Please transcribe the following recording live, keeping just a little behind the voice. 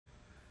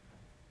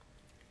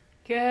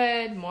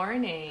Good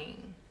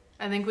morning.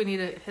 I think we need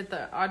to hit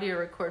the audio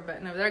record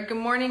button over there. Good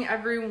morning,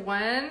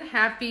 everyone.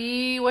 What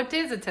day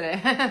is it today?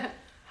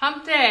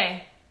 Hump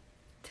day.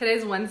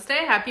 Today's Wednesday.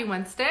 Happy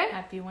Wednesday.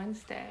 Happy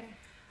Wednesday.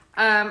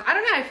 I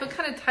don't know. I feel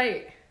kind of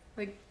tight.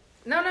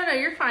 No,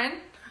 you're fine.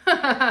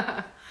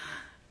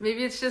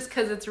 Maybe it's just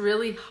because it's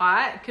really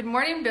hot. Good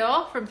morning,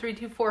 Bill from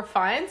 324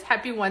 Fines.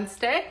 Happy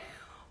Wednesday.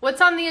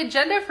 What's on the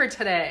agenda for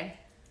today?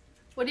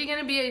 What are you going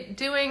to be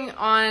doing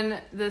on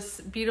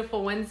this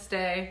beautiful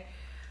Wednesday?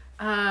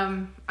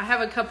 I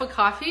have a cup of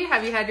coffee.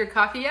 Have you had your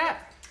coffee yet?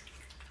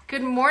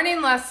 Good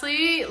morning,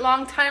 Leslie.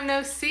 Long time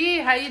no see.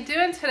 How you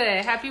doing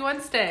today? Happy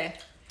Wednesday.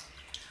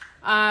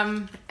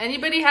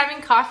 Anybody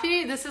having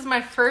coffee? This is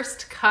my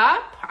first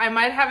cup. I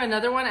might have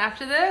another one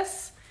after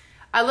this.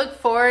 I look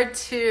forward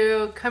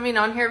to coming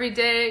on here every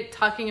day,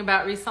 talking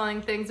about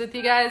reselling things with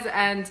you guys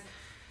and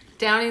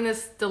downing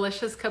this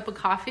delicious cup of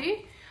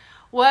coffee.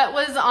 What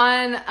was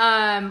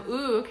on,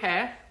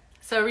 okay.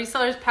 So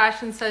Reseller's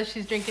Passion says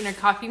she's drinking her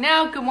coffee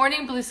now. Good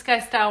morning, Blue Sky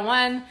Style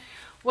 1.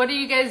 What are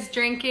you guys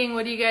drinking?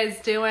 What are you guys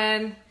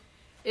doing?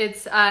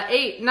 It's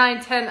 8,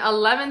 9, 10,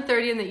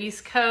 11:30 in the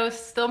East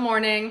Coast. Still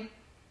morning.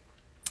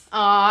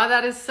 Aw,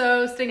 that is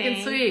so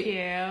stinking sweet. Thank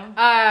you.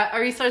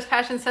 Our Reseller's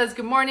Passion says,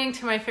 good morning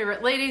to my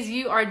favorite ladies.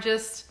 You are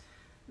just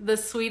the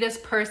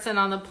sweetest person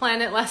on the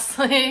planet,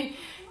 Leslie.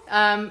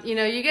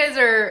 You guys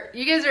are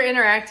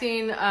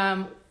interacting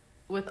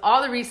with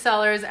all the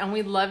resellers, and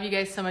we love you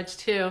guys so much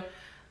too.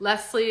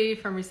 Leslie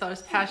from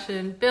Reseller's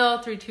Passion, Bill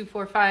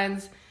 324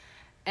 Fines,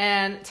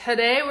 and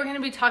today we're going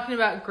to be talking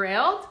about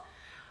Grailed.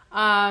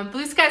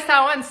 Blue Sky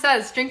Style 1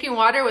 says drinking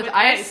water with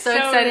ice. So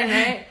exciting,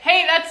 right?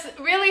 Hey, that's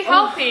really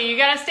healthy. You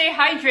gotta stay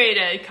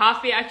hydrated.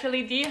 Coffee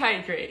actually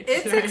dehydrates.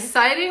 It's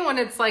exciting when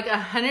it's like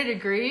 100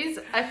 degrees.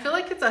 I feel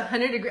like it's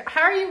 100 degrees.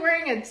 How are you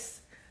wearing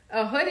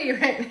a hoodie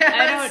right now?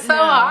 I don't It's so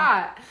know.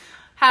 hot.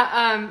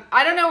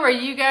 I don't know where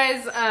you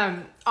guys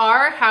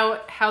are,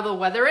 how the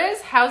weather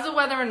is. How's the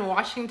weather in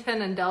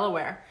Washington and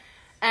Delaware?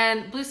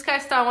 And Blue Sky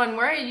Style 1,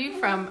 where are you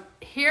from?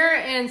 Here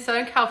in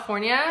Southern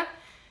California,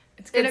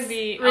 It's gonna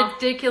be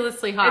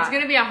ridiculously hot. It's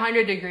gonna be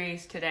 100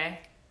 degrees today.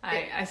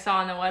 I saw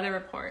on the weather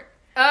report.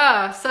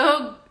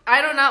 So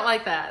I do not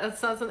like that.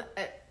 That's not something.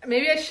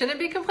 Maybe I shouldn't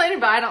be complaining,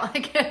 but I don't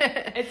like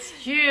it. It's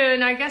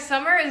June. I guess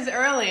summer is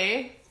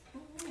early.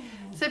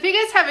 So if you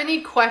guys have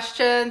any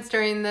questions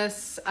during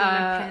this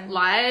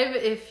live,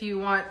 if you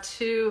want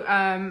to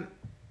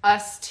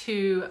us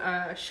to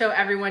show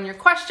everyone your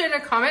question or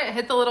comment,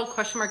 hit the little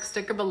question mark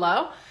sticker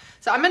below.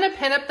 So I'm going to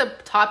pin up the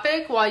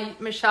topic while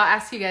Michelle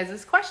asks you guys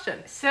this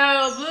question.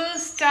 So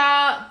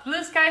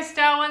Blue Sky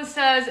Style 1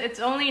 says it's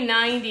only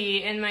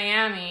 90 in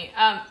Miami.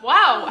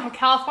 Wow,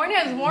 California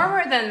is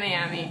warmer than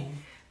Miami.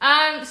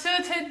 So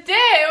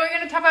today we're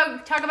going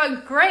to talk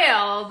about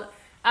Grailed.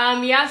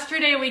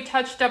 Yesterday we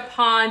touched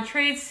upon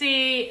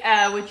Tracy,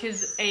 which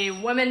is a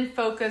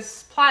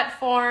women-focused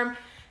platform,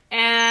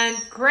 and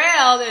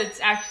Grailed, it's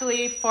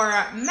actually for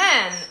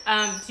men.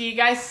 Do you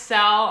guys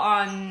sell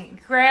on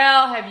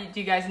Grail? Do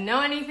you guys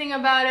know anything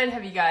about it?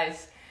 Have you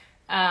guys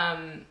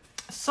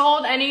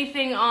sold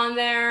anything on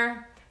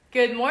there?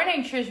 Good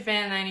morning, Trish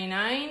Van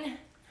 99.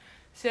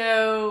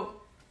 So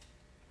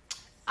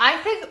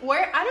I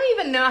don't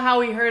even know how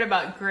we heard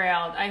about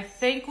Grailed. I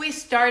think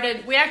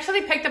we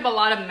actually picked up a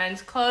lot of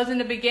men's clothes in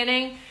the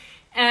beginning,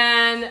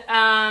 and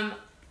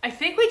I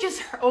think we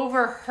just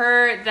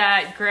overheard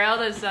that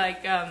Grailed is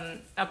like a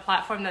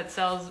platform that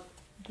sells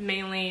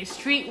mainly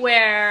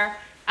streetwear,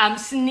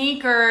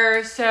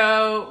 sneakers,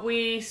 so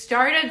we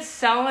started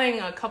selling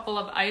a couple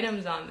of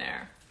items on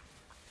there.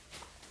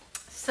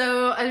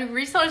 So a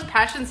Reseller's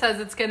Passion says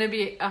it's going to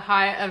be a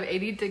high of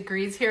 80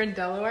 degrees here in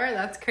Delaware.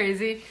 That's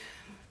crazy.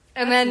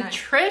 And then nice.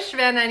 Trish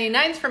Van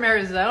 99's from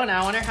Arizona.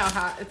 I wonder how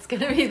hot it's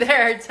going to be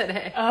there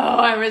today.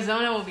 Oh,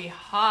 Arizona will be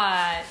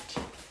hot.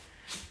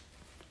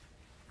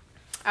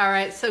 All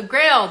right, so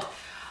Grailed.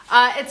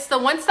 It's the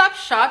one-stop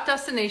shop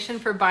destination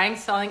for buying,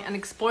 selling, and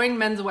exploring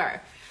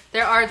menswear.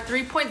 There are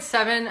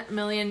 3.7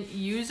 million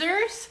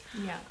users.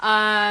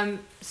 Yeah.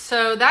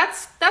 So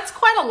that's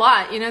quite a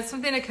lot. It's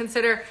something to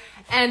consider.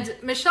 And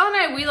Michelle and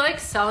I, we like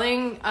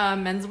selling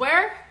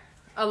menswear.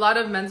 A lot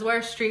of menswear,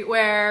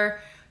 streetwear,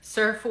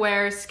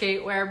 surfwear,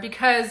 skatewear,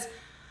 because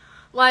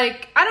I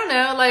don't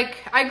know,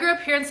 I grew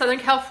up here in Southern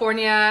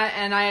California,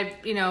 and I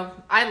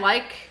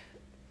like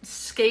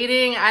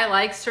skating, I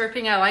like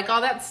surfing, I like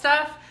all that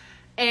stuff,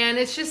 and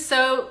it's just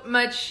so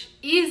much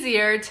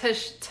easier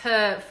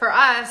for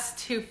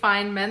us to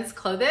find men's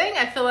clothing.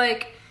 I feel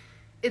like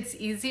it's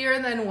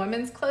easier than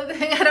women's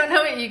clothing. I don't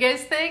know what you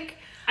guys think.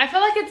 I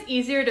feel like it's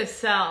easier to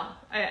sell.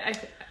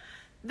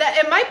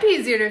 That it might be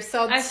easier to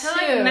sell too. I feel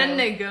like men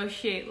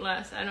negotiate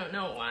less. I don't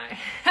know why.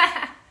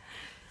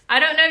 I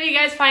don't know if you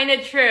guys find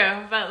it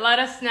true, but let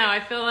us know. I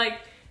feel like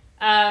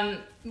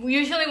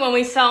usually when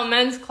we sell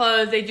men's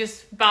clothes, they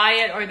just buy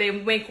it or they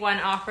make one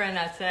offer and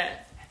that's it.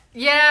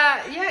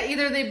 Yeah,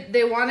 either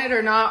they want it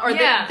or not, or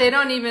they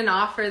don't even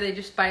offer, they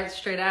just buy it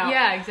straight out.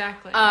 Yeah,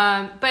 exactly.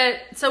 But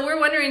so we're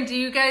wondering, do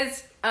you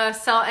guys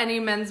sell any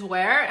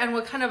menswear, and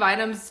what kind of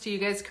items do you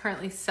guys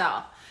currently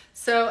sell?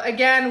 So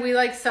again, we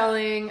like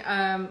selling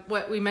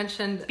what we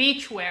mentioned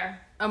Beachwear.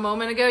 a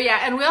moment ago.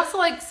 Yeah, and we also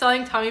like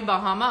selling Tommy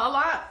Bahama a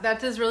lot. That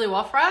does really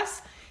well for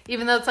us,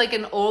 even though it's like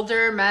an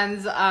older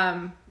men's,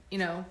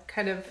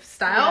 kind of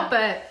style. Yeah.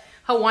 But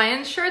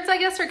Hawaiian shirts, I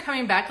guess, are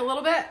coming back a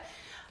little bit.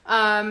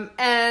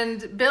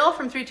 And Bill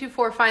from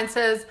 324 Fine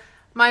says,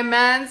 my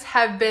men's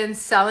have been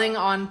selling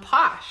on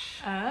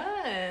Posh.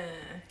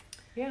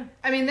 Yeah.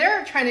 I mean,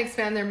 they're trying to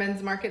expand their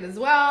men's market as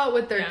well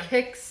with their Yeah.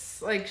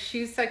 kicks, like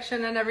shoes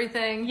section and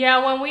everything.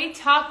 Yeah, when we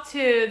talked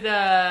to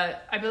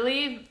I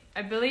believe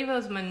it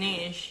was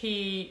Manish,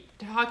 he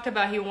talked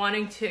about he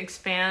wanting to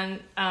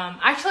expand.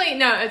 Actually,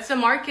 no, it's the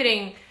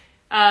marketing,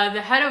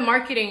 the head of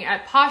marketing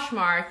at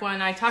Poshmark.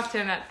 When I talked to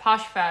him at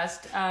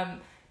Poshfest,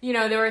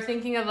 they were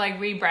thinking of like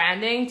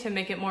rebranding to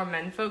make it more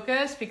men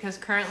focused, because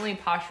currently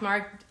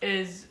Poshmark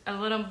is a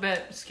little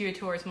bit skewed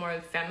towards more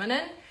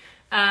feminine.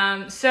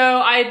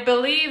 So I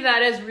believe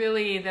that is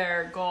really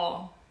their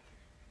goal.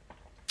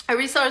 A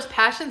reseller's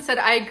passion said,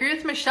 I agree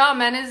with Michelle.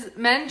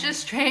 Men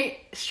just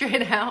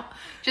straight out,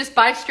 just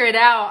buy straight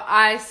out.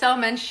 I sell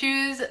men's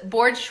shoes,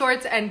 board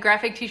shorts, and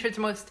graphic t-shirts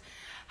most.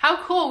 How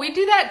cool. We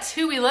do that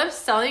too. We love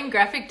selling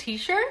graphic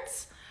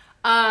t-shirts.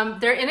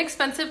 They're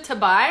inexpensive to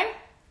buy,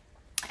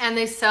 and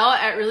they sell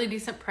at really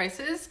decent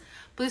prices.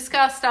 Blue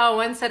Sky Style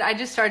 1 said, I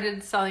just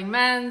started selling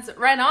men's.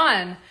 Right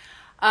on.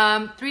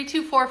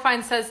 324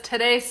 Fine says,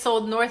 today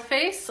sold North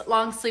Face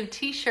long sleeve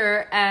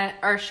t-shirt and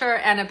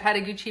a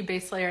Patagucci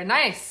base layer.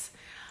 Nice.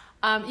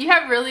 You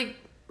have really,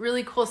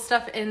 really cool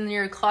stuff in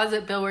your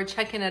closet, Bill. We're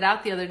checking it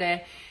out the other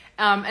day.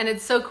 And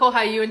it's so cool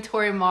how you and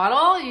Tori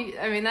model.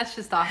 That's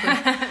just awesome.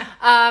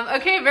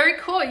 Okay, very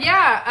cool.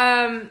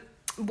 Yeah.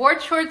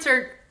 Board shorts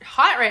are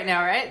hot right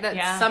now, right?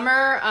 That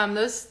summer,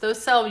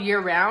 those sell year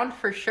round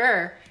for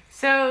sure.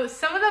 So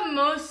some of the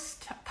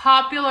most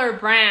popular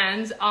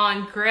brands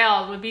on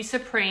Grailed would be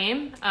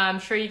Supreme. I'm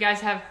sure you guys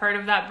have heard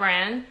of that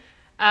brand.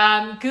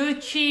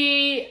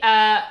 Gucci,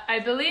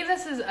 I believe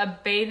this is a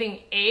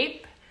Bathing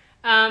Ape.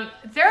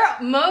 They're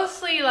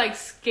mostly like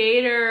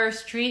skater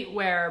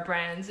streetwear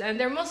brands, and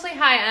they're mostly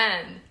high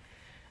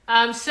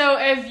end. So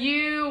if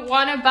you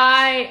want to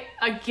buy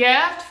a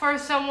gift for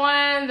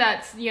someone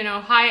that's,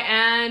 high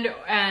end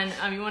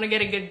and you want to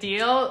get a good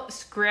deal,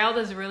 Grailed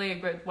is really a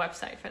good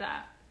website for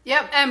that.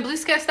 Yep, and Blue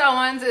Sky Style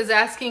Ones is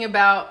asking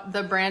about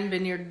the brand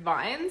Vineyard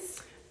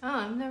Vines. Oh,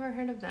 I've never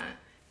heard of that.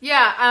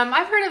 Yeah,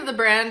 I've heard of the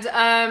brand.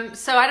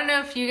 So I don't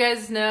know if you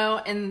guys know,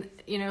 and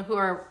who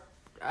are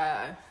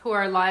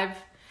live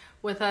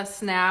with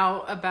us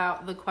now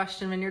about the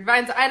question Vineyard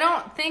Vines. I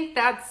don't think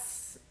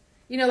that's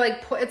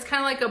it's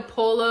kind of like a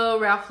polo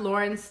Ralph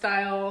Lauren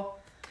style.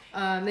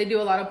 They do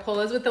a lot of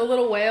polos with the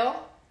little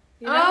whale.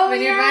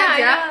 Vineyard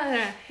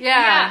Vines,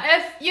 yeah.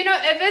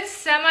 If it's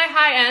semi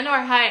high end or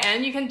high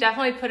end, you can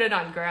definitely put it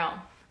on Grail.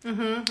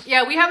 Mm-hmm.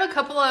 Yeah, we have a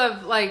couple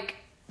of like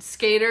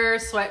skater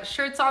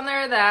sweatshirts on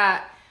there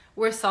that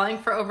we're selling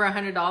for over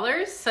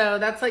 $100. So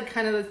that's like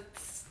kind of the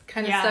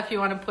stuff you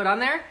want to put on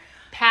there.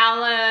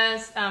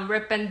 Palace,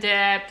 Rip and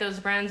Dip,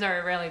 those brands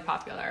are really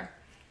popular.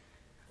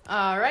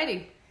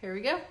 Alrighty, here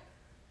we go.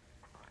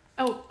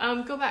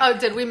 Oh, go back. Oh,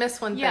 did we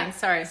miss one thing?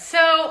 Sorry.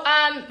 So,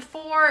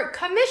 for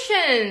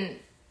commission,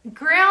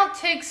 Grail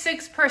takes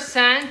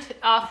 6%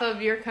 off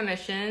of your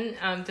commission.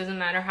 Doesn't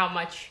matter how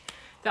much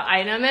the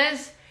item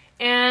is.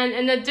 And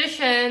in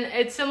addition,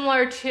 it's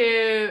similar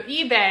to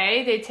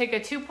eBay. They take a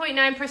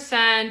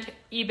 2.9%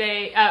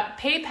 eBay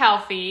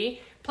PayPal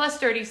fee plus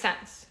 30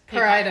 cents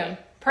per item.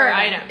 Per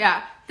item.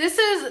 Yeah.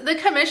 The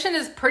commission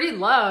is pretty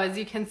low, as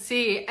you can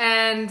see.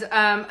 And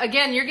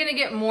again, you're going to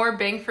get more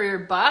bang for your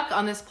buck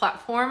on this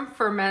platform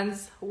for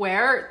men's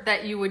wear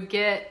that you would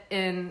get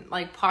in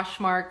like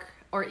Poshmark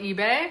or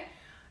eBay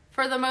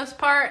for the most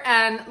part.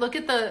 And look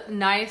at the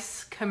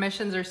nice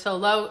commissions are so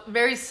low,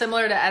 very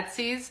similar to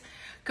Etsy's.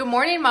 Good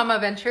morning, Mama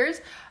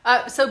Ventures.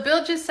 So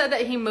Bill just said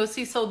that he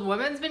mostly sold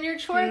women's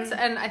Vineyard shorts,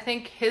 and I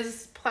think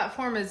his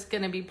platform is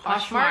going to be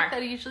Poshmark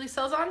that he usually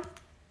sells on.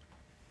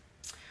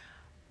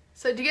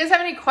 So do you guys have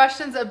any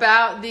questions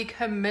about the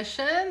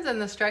commissions and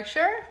the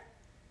structure?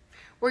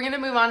 We're going to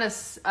move on to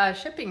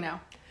shipping now.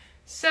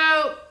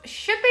 So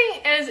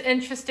shipping is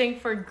interesting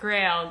for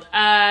Grailed.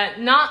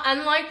 Not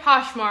unlike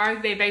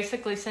Poshmark, they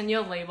basically send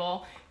you a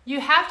label. You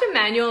have to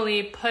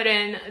manually put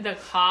in the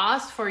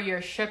cost for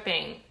your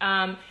shipping.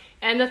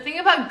 And the thing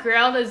about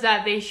Grailed is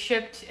that they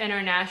shipped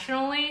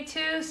internationally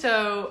too.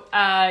 So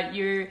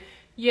they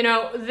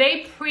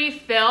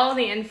pre-fill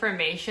the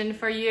information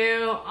for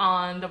you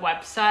on the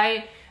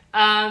website.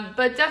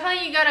 But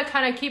definitely you gotta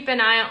kind of keep an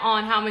eye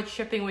on how much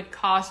shipping would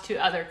cost to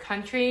other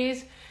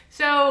countries.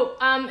 So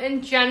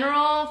in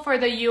general, for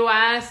the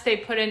US, they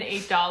put in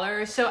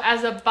 $8. So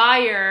as a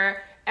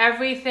buyer,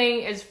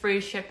 everything is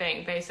free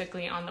shipping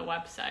basically on the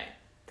website.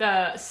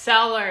 The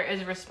seller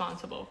is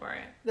responsible for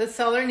it. The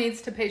seller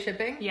needs to pay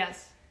shipping?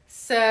 Yes.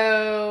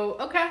 So,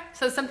 okay.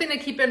 So something to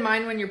keep in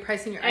mind when you're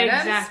pricing your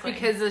items. Exactly.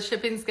 Because the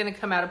shipping's going to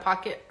come out of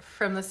pocket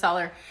from the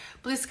seller.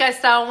 Blue Sky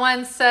Style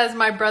 1 says,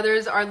 my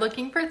brothers are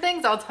looking for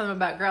things. I'll tell them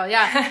about Grailed.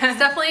 Yeah, it's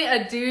definitely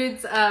a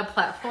dude's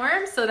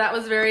platform. So that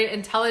was very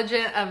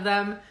intelligent of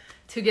them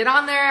to get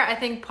on there. I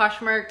think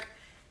Poshmark,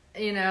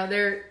 you know,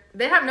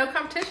 they have no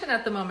competition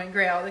at the moment,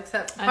 Grailed,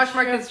 except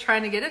Poshmark is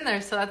trying to get in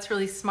there. So that's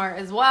really smart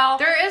as well.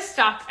 There is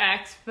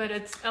StockX, but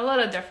it's a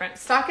little different.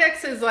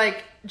 StockX is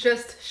like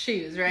just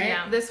shoes, right?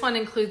 Yeah. This one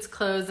includes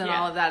clothes and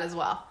all of that as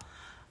well.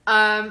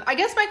 I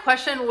guess my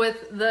question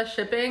with the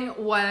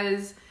shipping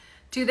was,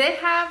 do they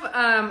have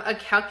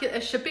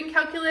a shipping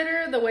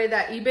calculator the way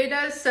that eBay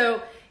does?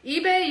 So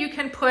eBay, you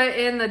can put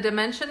in the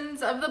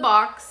dimensions of the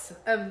box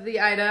of the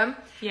item.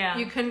 Yeah.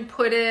 You can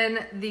put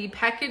in the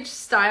package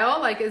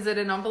style, like is it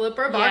an envelope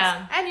or a box?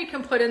 Yeah. And you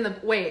can put in the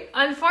weight.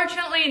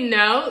 Unfortunately,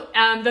 no.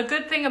 The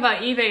good thing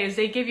about eBay is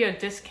they give you a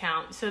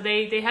discount. So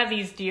they have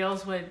these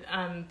deals with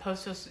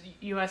Postal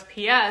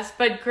USPS.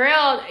 But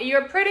Grailed,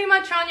 you're pretty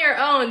much on your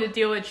own to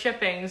deal with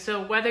shipping.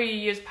 So whether you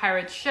use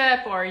Pirate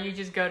Ship or you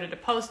just go to the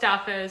post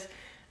office,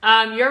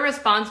 you're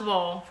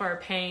responsible for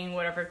paying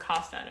whatever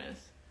cost that is.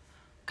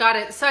 Got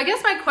it. So I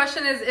guess my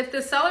question is, if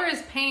the seller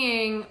is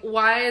paying,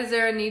 why is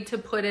there a need to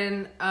put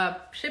in a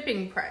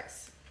shipping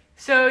price?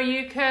 So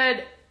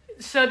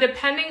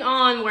depending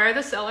on where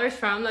the seller is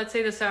from, let's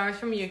say the seller is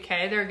from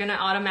UK, they're going to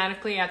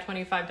automatically add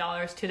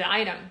 $25 to the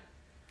item.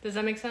 Does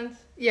that make sense?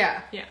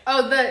 Yeah. Yeah.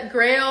 Oh, the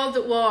Grailed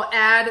will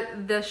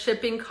add the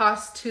shipping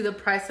cost to the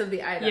price of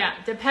the item. Yeah,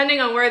 depending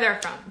on where they're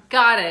from.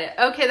 Got it.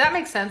 Okay, that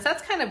makes sense.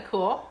 That's kind of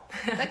cool.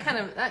 I kind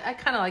of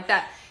like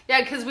that. Yeah,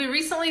 because we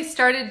recently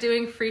started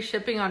doing free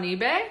shipping on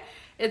eBay.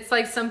 It's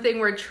like something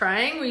we're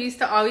trying. We used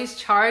to always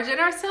charge, and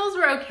our sales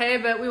were okay,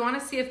 but we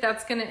want to see if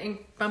that's going to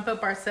bump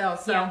up our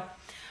sales. So, yeah.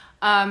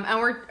 And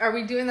are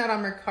we doing that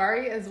on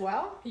Mercari as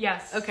well?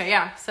 Yes. Okay,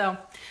 yeah. So,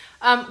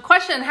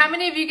 question: how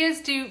many of you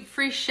guys do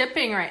free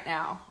shipping right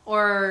now,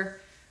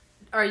 or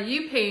are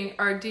you paying,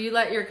 or do you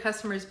let your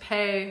customers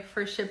pay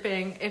for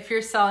shipping if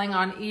you're selling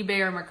on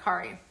eBay or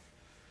Mercari?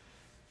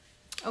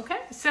 Okay.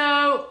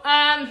 So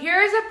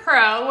here's a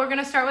pro. We're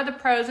gonna start with the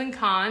pros and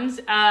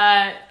cons.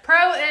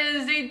 Pro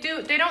is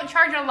they don't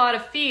charge a lot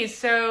of fees.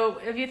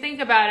 So if you think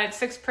about it,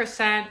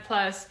 6%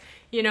 plus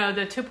the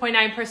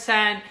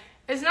 2.9%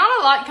 is not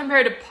a lot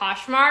compared to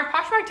Poshmark.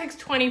 Poshmark takes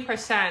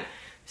 20%.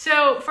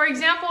 So for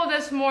example,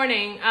 this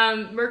morning,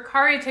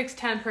 Mercari takes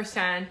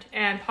 10%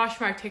 and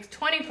Poshmark takes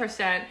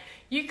 20%.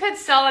 You could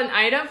sell an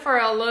item for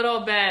a little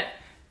bit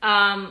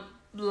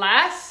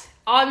less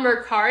on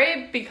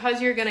Mercari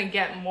because you're gonna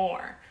get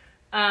more.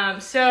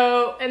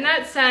 So in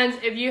that sense,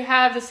 if you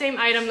have the same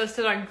item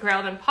listed on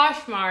Grailed and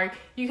Poshmark,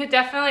 you could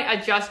definitely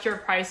adjust your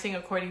pricing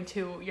according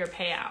to your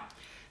payout.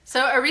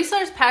 So a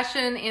reseller's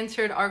passion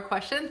answered our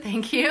question.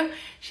 Thank you.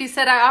 She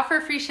said, I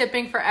offer free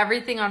shipping for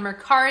everything on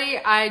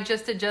Mercari. I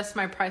just adjust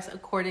my price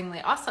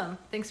accordingly. Awesome.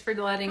 Thanks for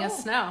letting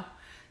us know.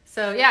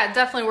 So yeah,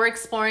 definitely we're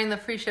exploring the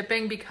free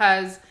shipping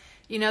because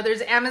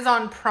there's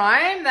Amazon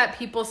Prime that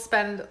people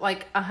spend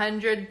like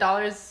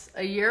 $100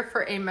 a year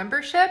for a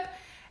membership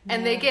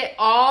and they get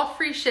all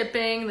free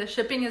shipping. The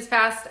shipping is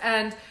fast.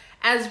 And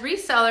as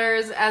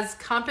resellers, as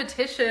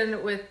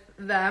competition with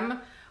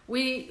them,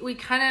 we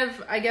kind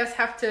of, I guess,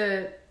 have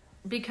to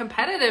be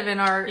competitive in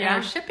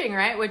our shipping,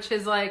 right? Which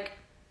is like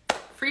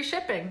free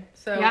shipping.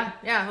 So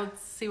yeah,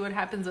 let's see what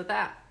happens with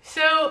that.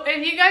 So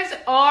if you guys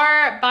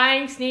are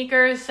buying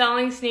sneakers,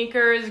 selling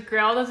sneakers,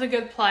 Grailed is a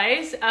good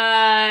place.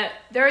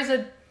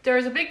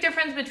 There's a big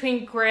difference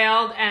between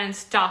Grailed and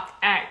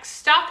StockX.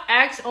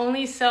 StockX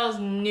only sells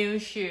new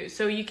shoes,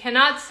 so you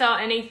cannot sell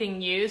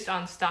anything used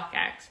on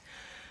StockX.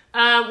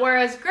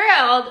 Whereas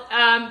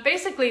Grailed,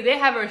 basically they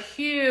have a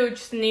huge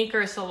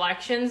sneaker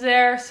selections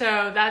there,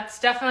 so that's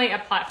definitely a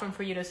platform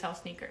for you to sell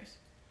sneakers.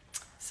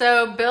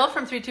 So Bill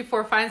from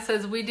 324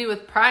 says, we do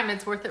with Prime,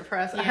 it's worth it for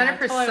us. 100%.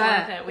 Totally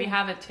worth it. We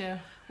have it too.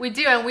 We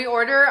do, and we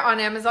order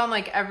on Amazon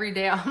like every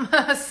day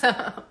almost.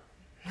 So.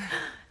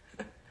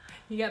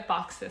 You get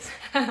boxes.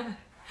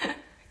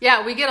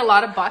 Yeah, we get a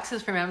lot of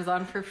boxes from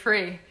Amazon for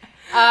free.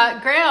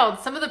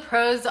 Grailed, some of the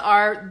pros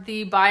are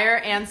the buyer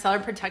and seller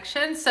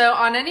protection. So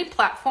on any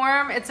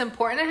platform, it's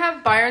important to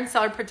have buyer and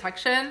seller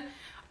protection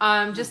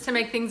just to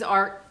make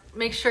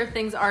sure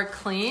things are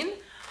clean.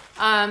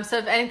 So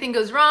if anything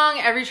goes wrong,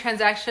 every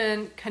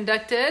transaction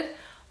conducted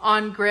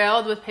on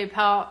Grailed with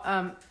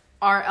PayPal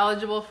are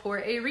eligible for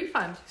a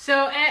refund.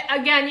 So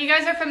again, you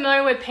guys are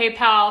familiar with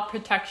PayPal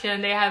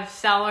protection. They have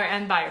seller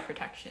and buyer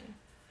protection.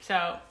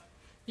 So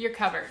you're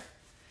covered,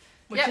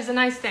 which is a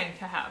nice thing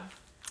to have.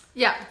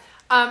 Yeah.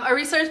 A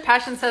reseller's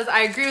passion says,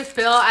 I agree with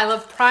Bill. I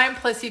love Prime.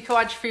 Plus you can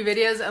watch free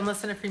videos and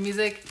listen to free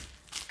music.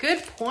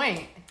 Good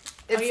point.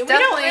 We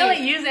don't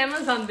really use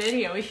Amazon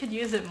Video. We should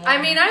use it more.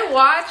 I mean, I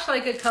watch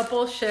like a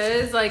couple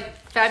shows, like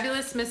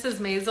Fabulous Mrs.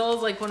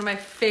 Maisel, like one of my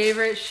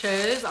favorite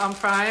shows on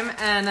Prime,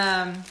 and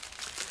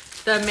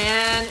The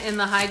Man in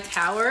the High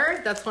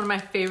Tower. That's one of my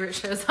favorite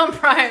shows on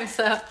Prime.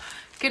 So,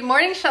 good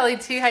morning, Shelly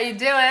too. How you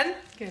doing?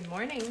 Good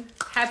morning.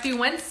 Happy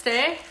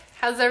Wednesday.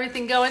 How's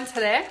everything going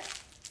today?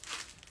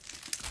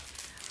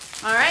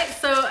 All right,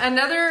 so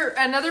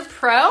another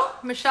pro,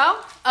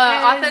 Michelle,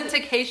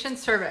 authentication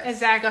service.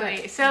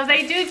 Exactly. So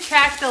they do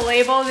check the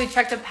label, they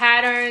check the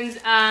patterns.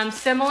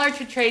 Similar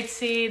to Trade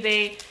C,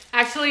 they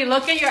actually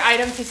look at your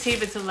item to see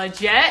if it's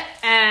legit,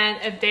 and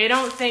if they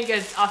don't think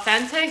it's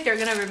authentic, they're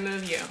gonna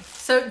remove you.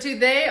 So do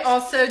they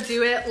also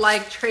do it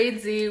like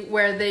Trade Z,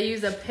 where they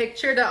use a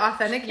picture to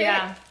authenticate?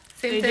 Yeah,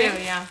 Same they thing?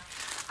 do, yeah.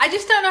 I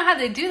just don't know how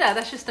they do that.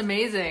 That's just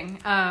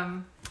amazing.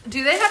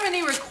 Do they have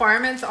any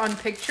requirements on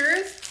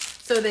pictures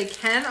so they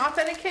can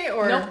authenticate,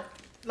 or Nope.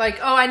 like,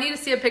 oh, I need to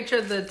see a picture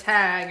of the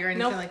tag or anything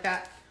Nope. like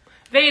that?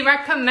 They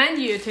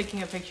recommend you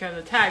taking a picture of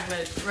the tag,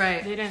 but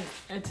Right. they didn't.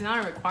 It's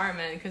not a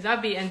requirement because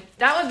that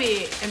would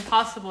be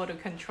impossible to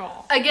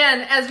control.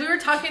 Again, as we were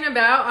talking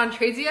about on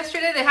Tradesy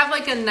yesterday, they have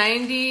like a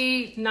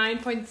 90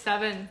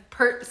 9.7.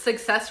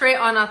 success rate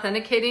on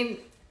authenticating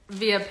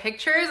via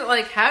pictures.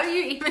 Like, how do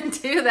you even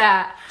do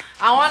that?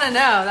 I want to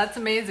know. That's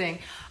amazing.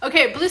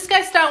 Okay, Blue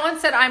Sky Style 1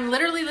 said, I'm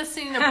literally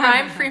listening to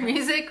Prime free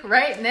music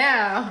right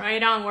now.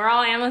 Right on. We're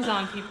all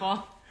Amazon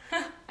people.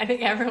 I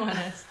think everyone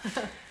is.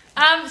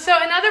 So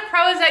another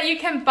pro is that you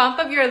can bump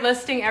up your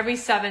listing every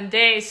 7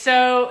 days.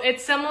 So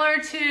it's similar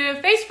to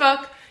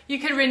Facebook. You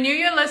can renew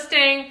your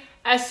listing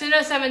as soon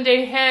as 7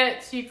 day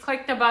hits. You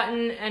click the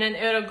button and then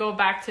it'll go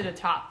back to the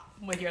top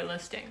with your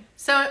listing.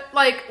 So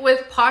like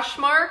with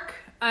Poshmark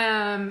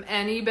and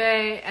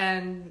eBay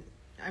and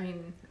I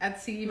mean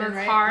Etsy even,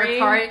 right?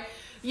 Mercari,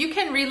 you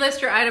can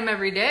relist your item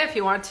every day if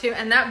you want to,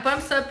 and that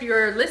bumps up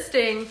your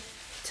listing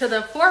to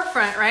the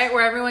forefront, right?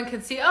 Where everyone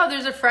can see, oh,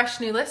 there's a fresh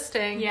new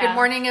listing. Yeah. Good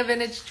morning, A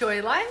Vintage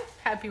Joy Life.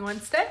 Happy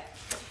Wednesday.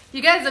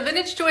 You guys, A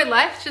Vintage Joy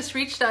Life just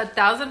reached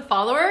 1,000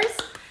 followers,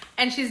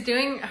 and she's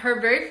doing her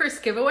very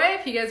first giveaway.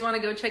 If you guys want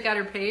to go check out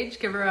her page,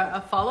 give her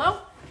a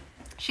follow.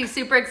 She's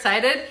super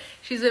excited.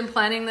 She's been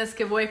planning this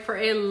giveaway for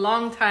a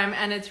long time,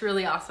 and it's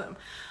really awesome.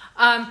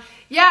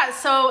 Yeah,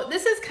 so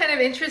this is kind of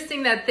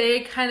interesting that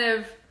they kind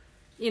of,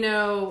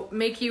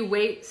 make you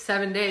wait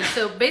 7 days.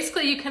 So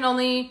basically you can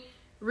only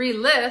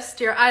relist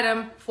your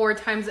item 4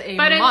 times a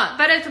month.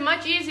 But it's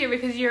much easier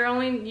because you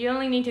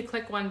only need to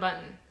click one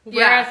button.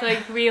 Whereas like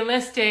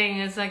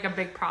relisting is like a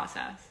big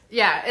process.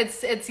 Yeah,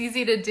 it's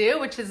easy to do,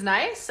 which is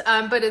nice.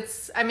 But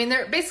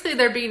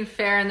they're being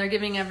fair and they're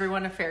giving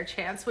everyone a fair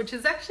chance, which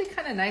is actually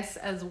kind of nice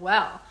as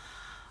well.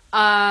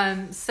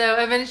 So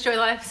A Vintage Joy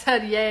Life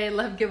said, yay,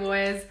 love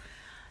giveaways.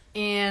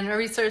 And A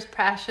Resource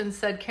Passion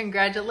said,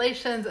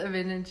 congratulations, A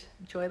Vintage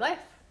Joy Life.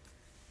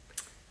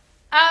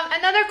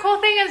 Another cool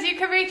thing is you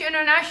can reach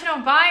international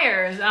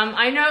buyers.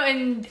 I know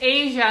in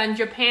Asia and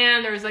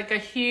Japan, there's like a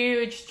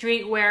huge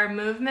streetwear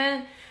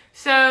movement.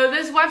 So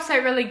this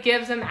website really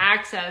gives them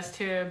access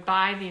to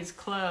buy these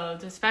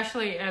clothes,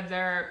 especially if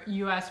they're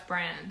US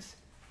brands.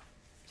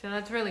 So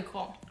that's really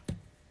cool.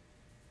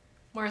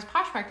 Whereas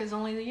Poshmark is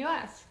only the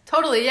US.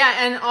 Totally,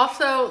 yeah. And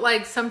also,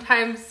 like,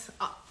 sometimes,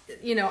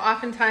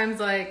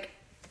 oftentimes, like,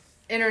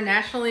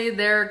 internationally,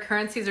 their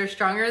currencies are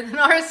stronger than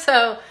ours.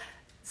 So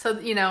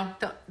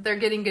they're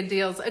getting good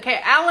deals. Okay,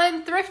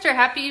 Alan Thrifter,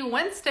 happy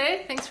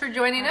Wednesday. Thanks for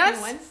joining us.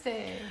 Happy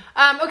Wednesday.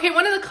 Okay,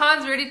 one of the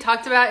cons we already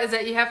talked about is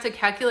that you have to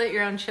calculate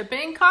your own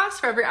shipping costs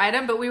for every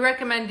item, but we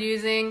recommend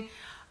using,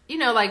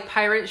 like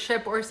Pirate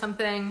Ship or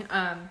something.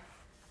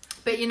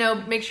 But,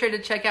 make sure to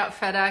check out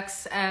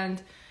FedEx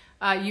and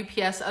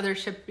UPS, other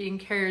shipping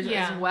carriers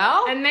as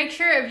well. And make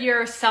sure if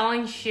you're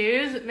selling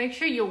shoes, make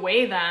sure you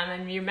weigh them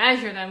and you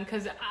measure them,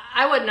 because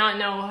I would not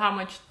know how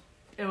much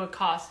it would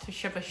cost to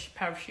ship a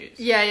pair of shoes.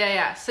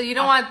 Yeah. So you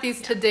don't want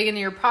these to dig into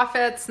your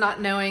profits,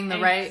 not knowing the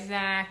right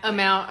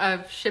amount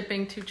of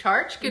shipping to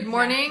charge. Good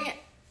morning,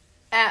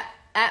 at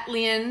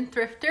Leanne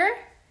Thrifter.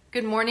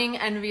 Good morning,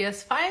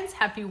 Envious Finds.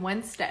 Happy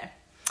Wednesday.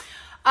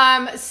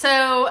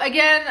 So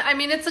again,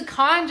 it's a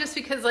con just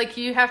because like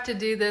you have to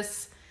do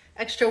this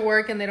extra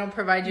work and they don't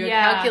provide you a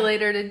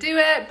calculator to do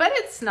it, but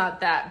it's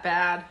not that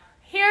bad.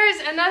 Here's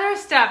another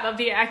step of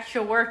the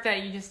extra work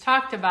that you just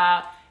talked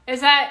about,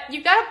 is that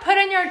you got to put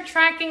in your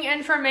tracking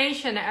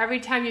information every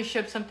time you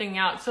ship something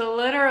out. So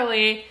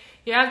literally,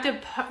 you have to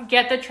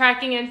get the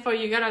tracking info.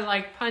 You got to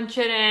like punch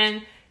it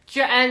in,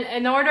 and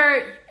in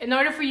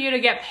order for you to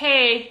get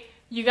paid,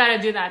 you got to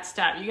do that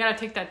step. You got to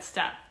take that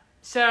step.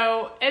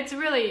 So it's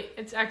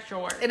extra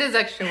work. It is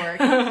extra work.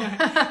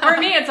 For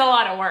me, it's a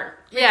lot of work.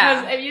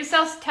 Yeah. Because if you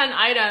sell 10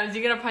 items,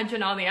 you're going to punch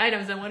in all the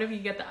items, and what if you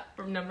get that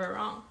number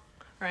wrong,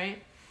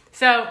 right?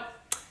 So,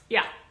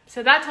 yeah.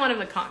 So that's one of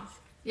the cons.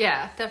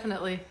 Yeah,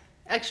 definitely.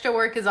 Extra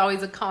work is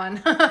always a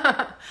con.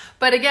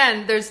 But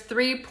again, there's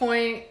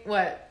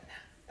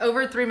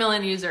over 3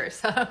 million users.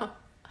 So, all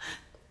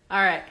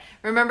right.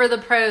 Remember the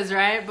pros,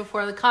 right?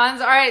 Before the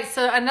cons. All right.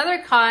 So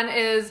another con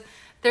is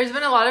there's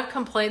been a lot of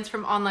complaints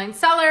from online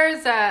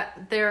sellers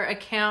that their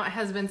account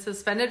has been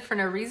suspended for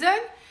no reason.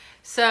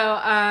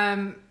 So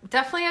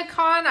definitely a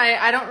con.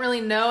 I don't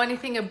really know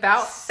anything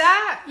about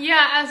that.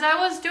 Yeah, as I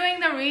was doing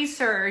the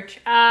research,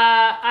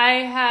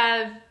 I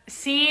have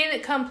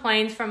seen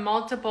complaints from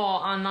multiple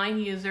online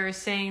users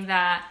saying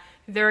that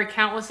their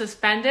account was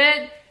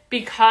suspended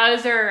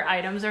because their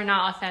items are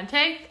not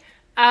authentic.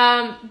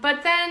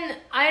 But then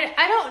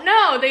I don't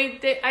know.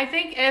 I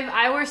think if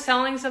I were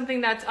selling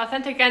something that's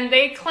authentic, and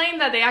they claim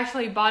that they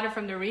actually bought it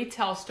from the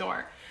retail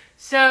store.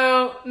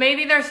 So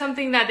maybe there's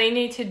something that they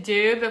need to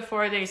do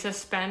before they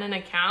suspend an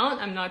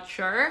account. I'm not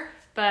sure,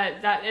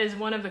 but that is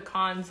one of the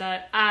cons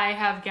that I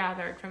have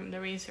gathered from the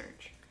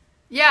research.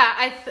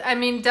 Yeah, I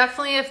mean,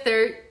 definitely if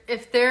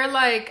they're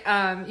like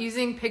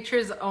using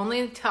pictures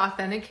only to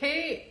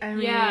authenticate, I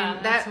mean,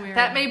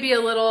 that may be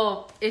a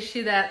little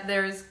issue that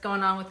there's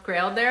going on with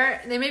Grailed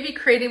there. They may be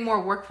creating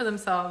more work for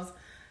themselves,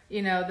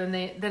 you know, than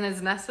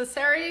is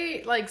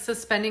necessary, like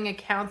suspending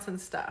accounts and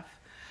stuff.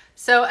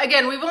 So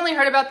again, we've only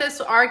heard about this.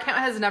 Our account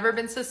has never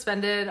been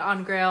suspended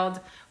on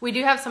Grailed. We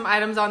do have some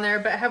items on there,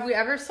 but have we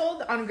ever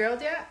sold on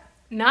Grailed yet?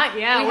 Not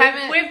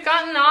yet. We've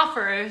gotten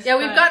offers. Yeah,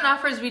 we've gotten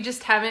offers. We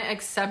just haven't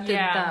accepted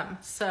them.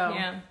 So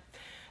yeah.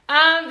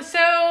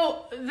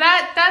 So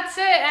that's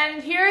it.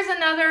 And here's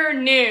another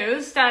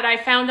news that I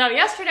found out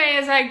yesterday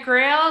is that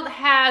Grailed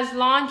has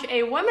launched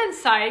a women's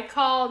site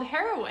called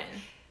Heroin.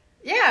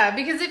 Yeah,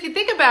 because if you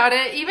think about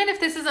it, even if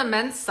this is a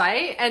men's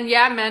site, and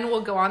yeah, men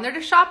will go on there to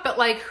shop, but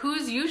like,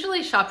 who's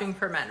usually shopping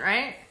for men,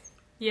 right?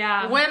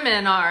 Yeah.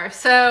 Women are.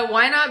 So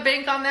why not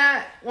bank on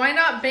that? Why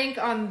not bank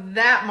on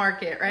that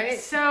market, right?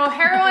 So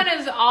Heroin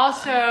is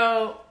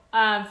also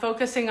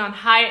focusing on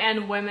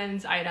high-end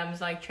women's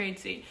items like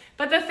Tradesy.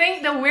 But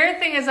the weird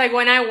thing is, like,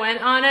 when I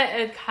went on it,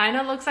 it kind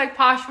of looks like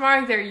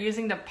Poshmark. They're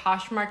using the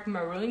Poshmark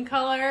maroon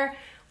color,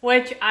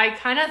 which I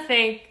kind of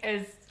think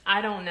is,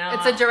 I don't know.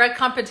 It's a direct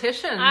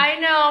competition. I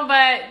know,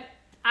 but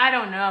I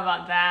don't know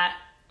about that.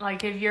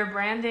 Like, if you're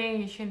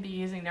branding, you shouldn't be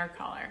using their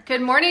color.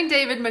 Good morning,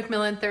 David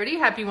McMillan 30.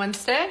 Happy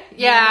Wednesday.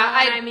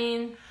 I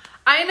mean,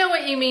 I know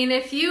what you mean.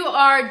 If you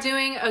are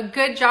doing a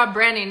good job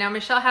branding, now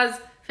Michelle has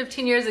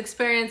 15 years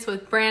experience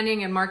with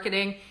branding and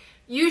marketing,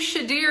 you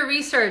should do your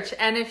research.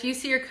 And if you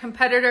see your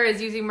competitor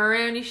is using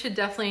maroon, you should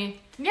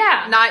definitely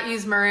not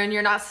use maroon.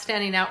 You're not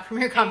standing out from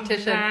your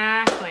competition.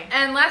 Exactly.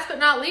 And last but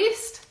not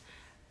least,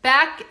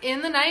 back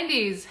in the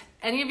 90s,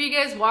 any of you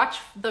guys watch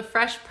The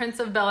Fresh Prince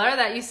of Bel-Air?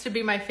 That used to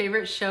be my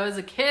favorite show as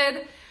a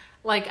kid.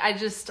 Like, I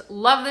just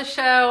love the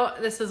show.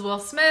 This is Will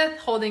Smith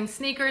holding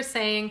sneakers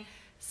saying,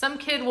 some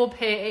kid will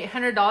pay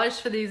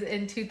 $800 for these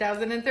in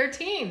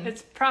 2013.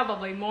 It's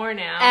probably more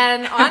now.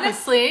 And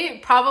honestly,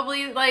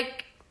 probably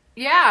like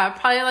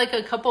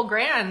a couple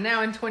grand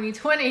now in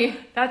 2020.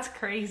 That's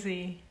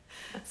crazy.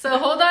 So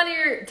hold on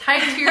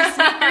tight to your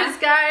sneakers,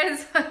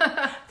 guys.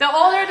 The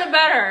older, the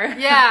better.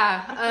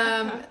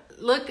 Yeah.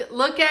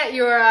 Look at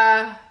your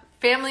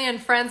family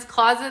and friends'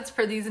 closets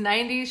for these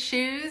 90s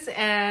shoes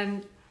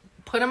and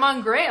put them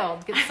on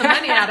Grailed. Get some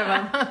money out of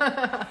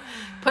them.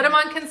 Put them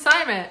on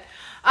consignment.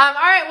 All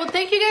right. Well,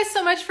 thank you guys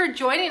so much for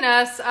joining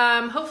us.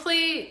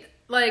 Hopefully,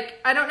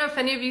 I don't know if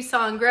any of you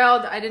saw on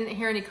Grailed. I didn't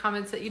hear any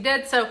comments that you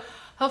did. So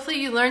hopefully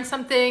you learned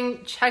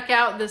something. Check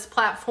out this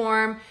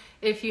platform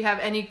if you have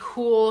any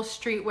cool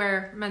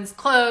streetwear men's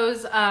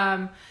clothes.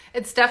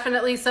 It's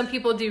definitely, some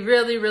people do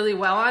really, really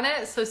well on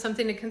it. So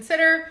something to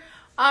consider.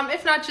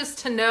 If not, just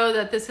to know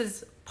that this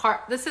is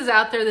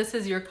out there. This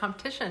is your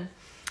competition.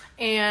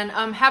 And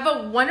have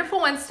a wonderful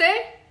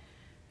Wednesday.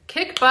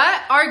 Kick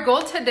butt. Our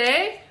goal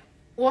today.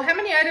 Well, how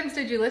many items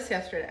did you list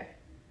yesterday?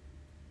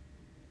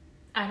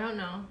 I don't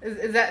know.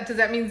 Does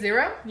that mean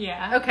 0?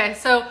 Yeah. Okay,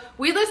 so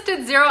we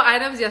listed 0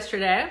 items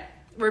yesterday.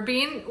 We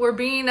were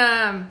working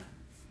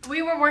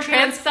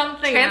on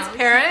something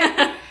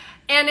transparent.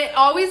 And it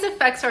always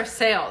affects our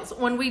sales.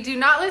 When we do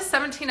not list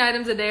 17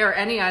 items a day or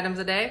any items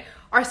a day,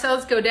 our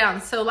sales go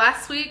down. So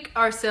last week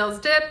our sales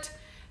dipped.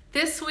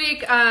 This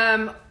week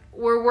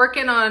we're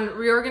working on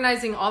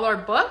reorganizing all our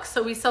books.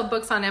 So we sell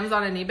books on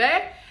Amazon and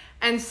eBay.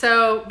 And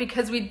so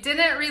because we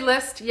didn't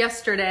relist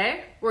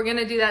yesterday, we're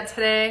gonna do that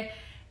today.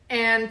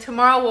 And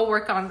tomorrow we'll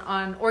work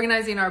on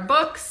organizing our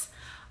books.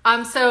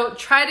 So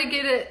try to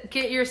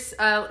get your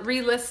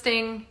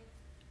relisting,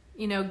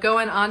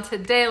 going on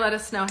today. Let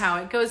us know how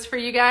it goes for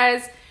you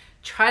guys.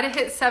 Try to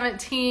hit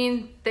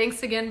 17.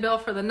 Thanks again, Bill,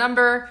 for the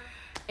number.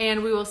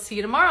 And we will see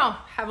you tomorrow.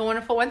 Have a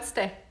wonderful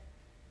Wednesday.